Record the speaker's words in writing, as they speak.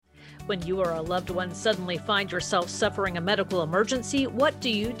When you or a loved one suddenly find yourself suffering a medical emergency, what do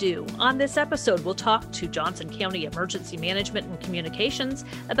you do? On this episode, we'll talk to Johnson County Emergency Management and Communications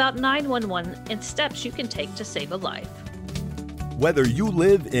about 911 and steps you can take to save a life. Whether you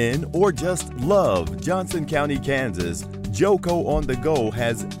live in or just love Johnson County, Kansas, Joco on the Go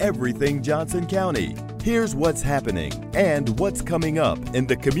has everything Johnson County. Here's what's happening and what's coming up in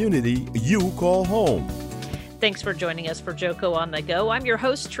the community you call home. Thanks for joining us for Joco on the Go. I'm your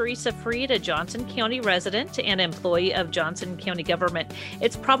host, Teresa Freed, a Johnson County resident and employee of Johnson County government.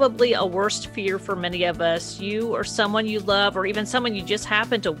 It's probably a worst fear for many of us. You or someone you love, or even someone you just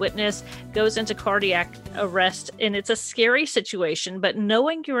happen to witness, goes into cardiac arrest, and it's a scary situation, but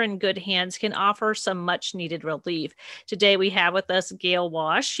knowing you're in good hands can offer some much needed relief. Today we have with us Gail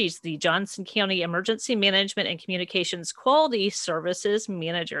Wash. She's the Johnson County Emergency Management and Communications Quality Services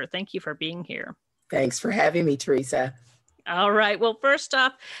Manager. Thank you for being here. Thanks for having me, Teresa. All right. Well, first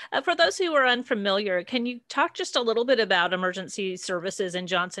off, for those who are unfamiliar, can you talk just a little bit about emergency services in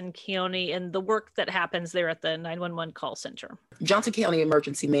Johnson County and the work that happens there at the 911 call center? Johnson County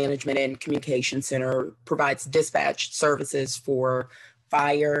Emergency Management and Communication Center provides dispatch services for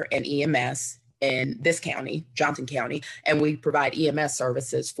fire and EMS in this county, Johnson County, and we provide EMS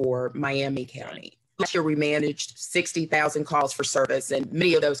services for Miami County. Last year, we managed 60,000 calls for service, and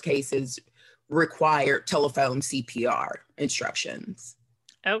many of those cases required telephone CPR instructions.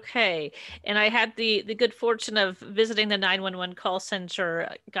 Okay. And I had the good fortune of visiting the 911 call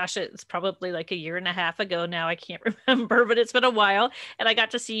center. Gosh, it's probably like a year and a half ago now. I can't remember, but it's been a while. And I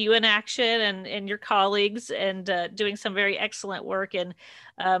got to see you in action and your colleagues and doing some very excellent work. And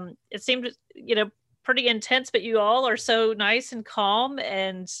it seemed, pretty intense, but you all are so nice and calm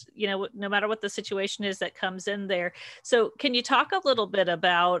and, no matter what the situation is that comes in there. So can you talk a little bit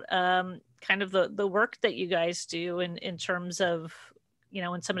about kind of the work that you guys do in terms of,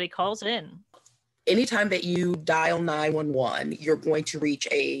 when somebody calls in? Anytime that you dial 911, you're going to reach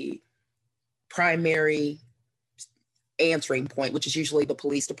a primary answering point, which is usually the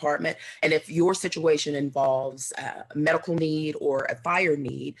police department. And if your situation involves a medical need or a fire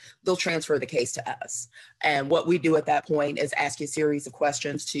need, they'll transfer the case to us. And what we do at that point is ask you a series of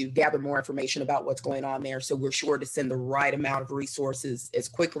questions to gather more information about what's going on there. So we're sure to send the right amount of resources as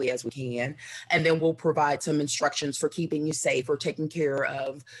quickly as we can. And then we'll provide some instructions for keeping you safe or taking care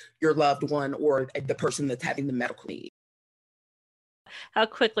of your loved one or the person that's having the medical need. How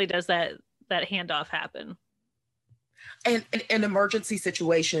quickly does that handoff happen? And in emergency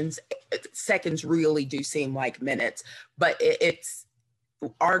situations, seconds really do seem like minutes, but it's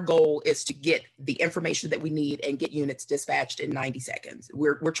our goal is to get the information that we need and get units dispatched in 90 seconds.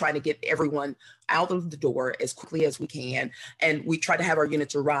 We're trying to get everyone out of the door as quickly as we can, and we try to have our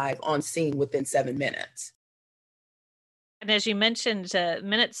units arrive on scene within 7 minutes. And as you mentioned,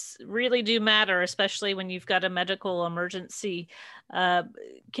 minutes really do matter, especially when you've got a medical emergency.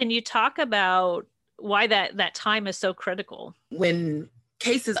 Can you talk about why that time is so critical? When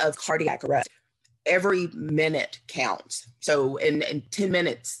cases of cardiac arrest, every minute counts. So in 10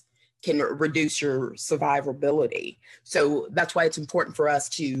 minutes can reduce your survivability. So that's why it's important for us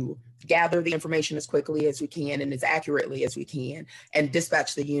to gather the information as quickly as we can and as accurately as we can and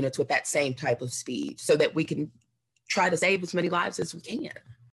dispatch the units with that same type of speed so that we can try to save as many lives as we can.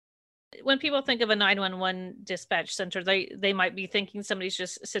 When people think of a 911 dispatch center, they might be thinking somebody's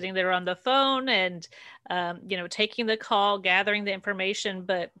just sitting there on the phone and, taking the call, gathering the information,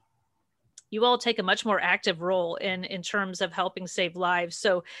 but you all take a much more active role in terms of helping save lives.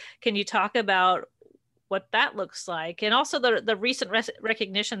 So can you talk about what that looks like? And also the recent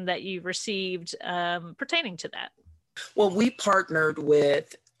recognition that you received pertaining to that. Well, we partnered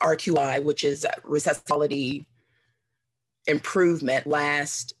with RQI, which is Resuscitation Improvement,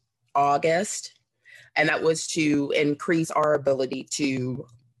 last August, and that was to increase our ability to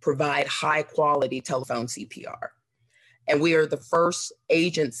provide high quality telephone CPR. And we are the first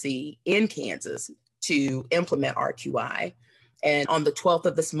agency in Kansas to implement RQI. And on the 12th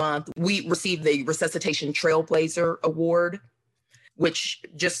of this month, we received the Resuscitation Trailblazer Award, which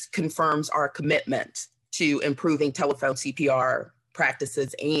just confirms our commitment to improving telephone CPR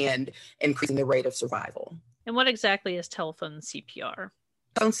practices and increasing the rate of survival. And what exactly is telephone CPR?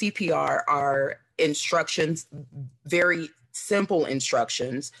 Telephone CPR are instructions, very simple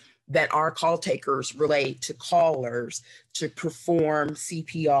instructions that our call takers relay to callers to perform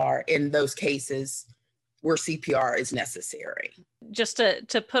CPR in those cases where CPR is necessary. Just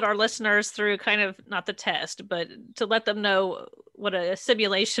to put our listeners through kind of not the test, but to let them know what a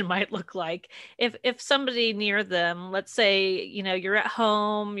simulation might look like. If somebody near them, let's say, you're at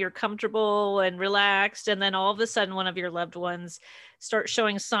home, you're comfortable and relaxed, and then all of a sudden one of your loved ones starts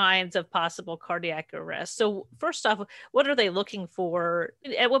showing signs of possible cardiac arrest. So first off, what are they looking for?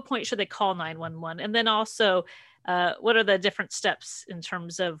 At what point should they call 911? And then also, what are the different steps in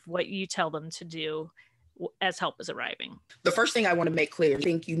terms of what you tell them to do as help is arriving? The first thing I want to make clear,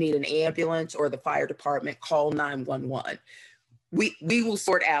 think you need an ambulance or the fire department, call 911. We will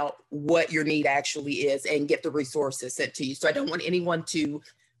sort out what your need actually is and get the resources sent to you. So I don't want anyone to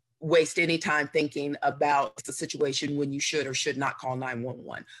waste any time thinking about the situation when you should or should not call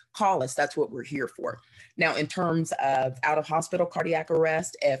 911. Call us. That's what we're here for. Now, in terms of out of hospital cardiac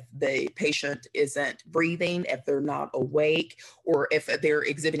arrest, if the patient isn't breathing, if they're not awake, or if they're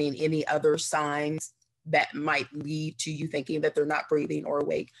exhibiting any other signs that might lead to you thinking that they're not breathing or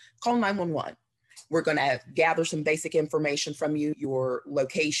awake, call 911. We're going to gather some basic information from you, your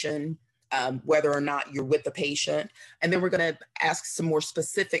location, whether or not you're with the patient. And then we're going to ask some more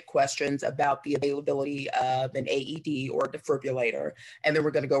specific questions about the availability of an AED or a defibrillator. And then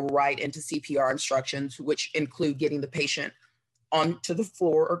we're going to go right into CPR instructions, which include getting the patient onto the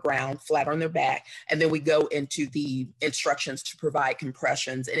floor or ground, flat on their back. And then we go into the instructions to provide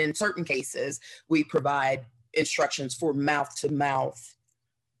compressions. And in certain cases, we provide instructions for mouth-to-mouth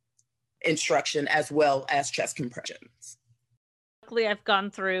instruction as well as chest compressions. Luckily, I've gone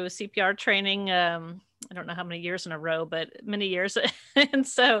through CPR training. I don't know how many years in a row, but many years. And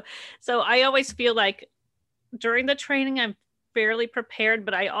so I always feel like during the training, I'm fairly prepared,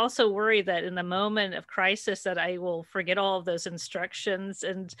 but I also worry that in the moment of crisis that I will forget all of those instructions.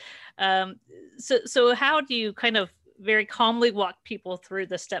 And so how do you kind of very calmly walk people through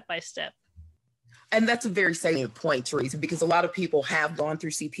the step-by-step? And that's a very salient point, Teresa, because a lot of people have gone through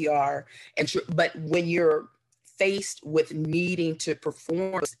CPR, but when you're faced with needing to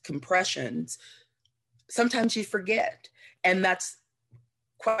perform compressions, sometimes you forget. And that's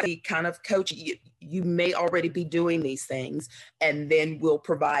quite kind of coaching. You may already be doing these things, and then we'll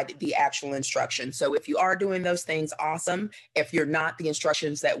provide the actual instructions. So if you are doing those things, awesome. If you're not, the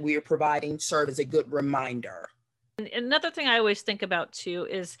instructions that we're providing serve as a good reminder. And another thing I always think about too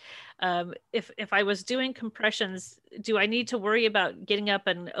is if I was doing compressions, do I need to worry about getting up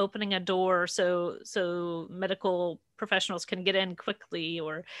and opening a door so medical professionals can get in quickly?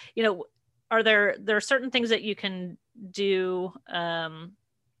 Or, are there certain things that you can do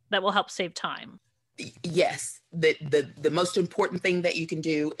that will help save time? Yes. The most important thing that you can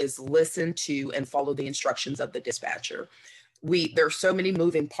do is listen to and follow the instructions of the dispatcher. There are so many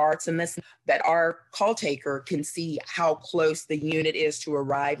moving parts in this that our call taker can see how close the unit is to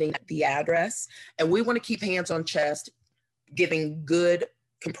arriving at the address. And we want to keep hands on chest, giving good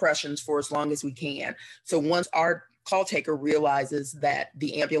compressions for as long as we can. So once our call taker realizes that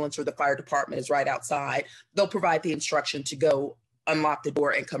the ambulance or the fire department is right outside, they'll provide the instruction to go unlock the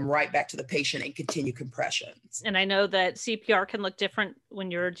door and come right back to the patient and continue compressions. And I know that CPR can look different when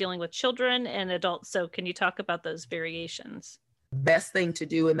you're dealing with children and adults. So can you talk about those variations? Best thing to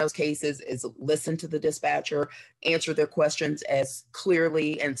do in those cases is listen to the dispatcher, answer their questions as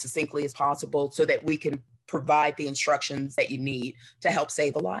clearly and succinctly as possible so that we can provide the instructions that you need to help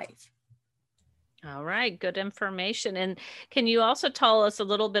save a life. All right, good information. And can you also tell us a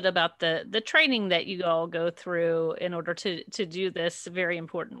little bit about the training that you all go through in order to do this very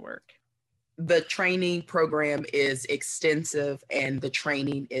important work? The training program is extensive and the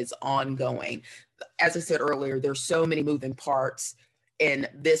training is ongoing. As I said earlier, there's so many moving parts in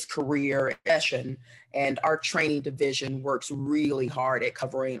this career session, and our training division works really hard at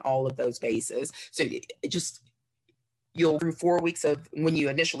covering all of those bases. So you'll through 4 weeks of when you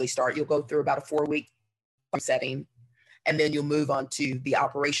initially start, you'll go through about a 4-week setting, and then you'll move on to the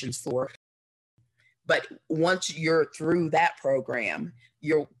operations floor. But once you're through that program,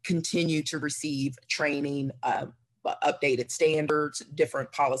 you'll continue to receive training, updated standards,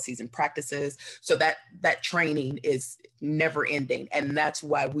 different policies and practices. So that training is never ending. And that's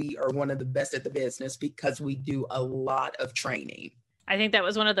why we are one of the best at the business, because we do a lot of training. I think that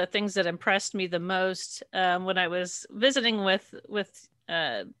was one of the things that impressed me the most when I was visiting with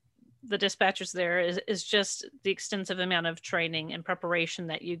the dispatchers there is just the extensive amount of training and preparation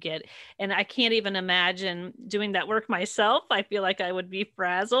that you get. And I can't even imagine doing that work myself. I feel like I would be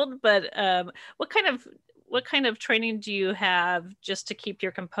frazzled. But what kind of training do you have just to keep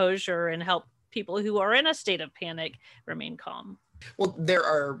your composure and help people who are in a state of panic remain calm? Well, there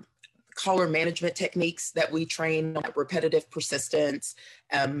are caller management techniques that we train on, repetitive persistence,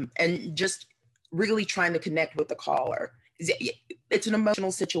 and just really trying to connect with the caller. It's an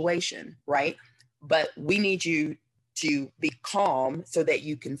emotional situation, right? But we need you to be calm so that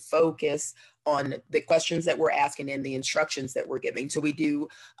you can focus on the questions that we're asking and the instructions that we're giving. So we do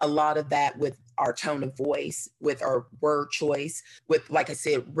a lot of that with our tone of voice, with our word choice, with, like I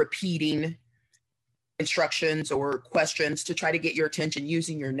said, repeating instructions or questions to try to get your attention,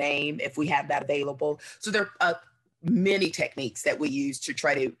 using your name if we have that available. So there are many techniques that we use to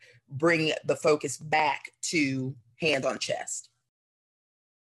try to bring the focus back to hand on chest.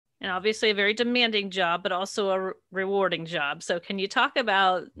 And obviously a very demanding job, but also a rewarding job. So can you talk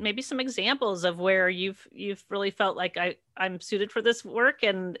about maybe some examples of where you've really felt like I'm suited for this work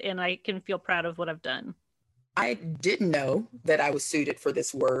and I can feel proud of what I've done? I didn't know that I was suited for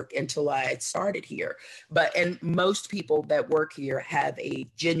this work until I started here. And most people that work here have a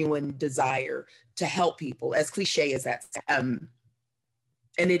genuine desire to help people, as cliche as that sounds.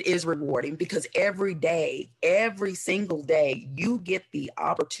 And it is rewarding because every day, every single day, you get the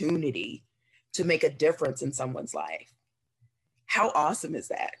opportunity to make a difference in someone's life. How awesome is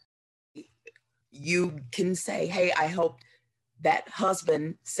that? You can say, hey, I helped that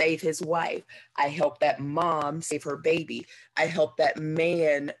husband save his wife. I helped that mom save her baby. I helped that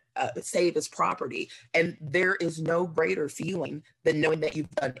man save his property. And there is no greater feeling than knowing that you've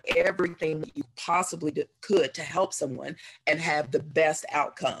done everything that you possibly could to help someone and have the best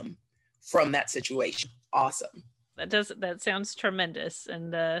outcome from that situation. Awesome. That sounds tremendous,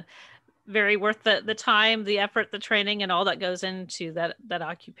 and very worth the time, the effort, the training, and all that goes into that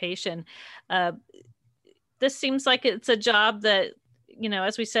occupation. This seems like it's a job that,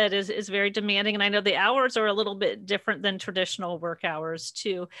 as we said, is very demanding. And I know the hours are a little bit different than traditional work hours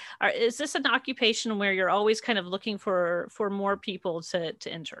too. Is this an occupation where you're always kind of looking for more people to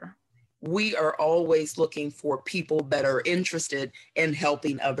enter? We are always looking for people that are interested in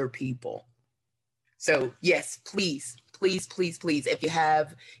helping other people. So yes, please, please, please, please, if you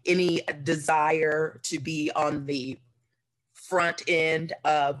have any desire to be on the front end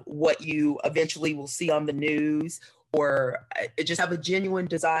of what you eventually will see on the news, or just have a genuine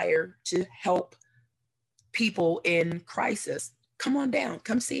desire to help people in crisis, come on down,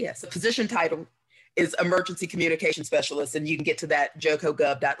 come see us. The position title is Emergency Communication Specialist, and you can get to that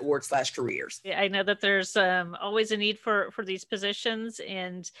jocogov.org/careers. Yeah, I know that there's always a need for these positions,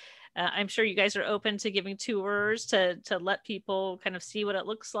 and I'm sure you guys are open to giving tours to let people kind of see what it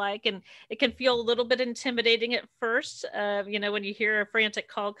looks like. And it can feel a little bit intimidating at first, when you hear a frantic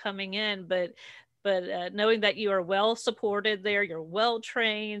call coming in, but knowing that you are well supported there, you're well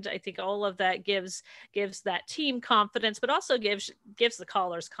trained, I think all of that gives that team confidence, but also gives the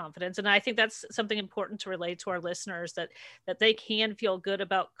callers confidence. And I think that's something important to relate to our listeners, that they can feel good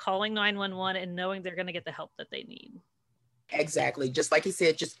about calling 911 and knowing they're going to get the help that they need. Exactly. Just like you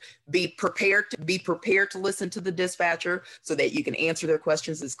said, just be prepared to listen to the dispatcher so that you can answer their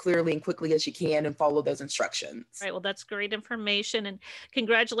questions as clearly and quickly as you can and follow those instructions. Right. Well, that's great information, and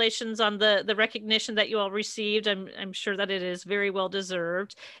congratulations on the recognition that you all received. I'm sure that it is very well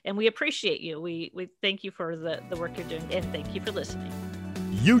deserved, and we appreciate you. We thank you for the work you're doing, and thank you for listening.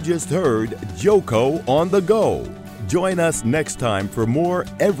 You just heard JoCo on the Go. Join us next time for more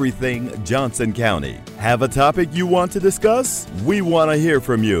Everything Johnson County. Have a topic you want to discuss? We want to hear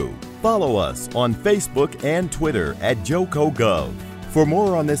from you. Follow us on Facebook and Twitter at JoCoGov. For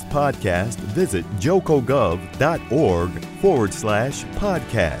more on this podcast, visit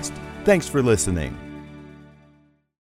jocogov.org/podcast. Thanks for listening.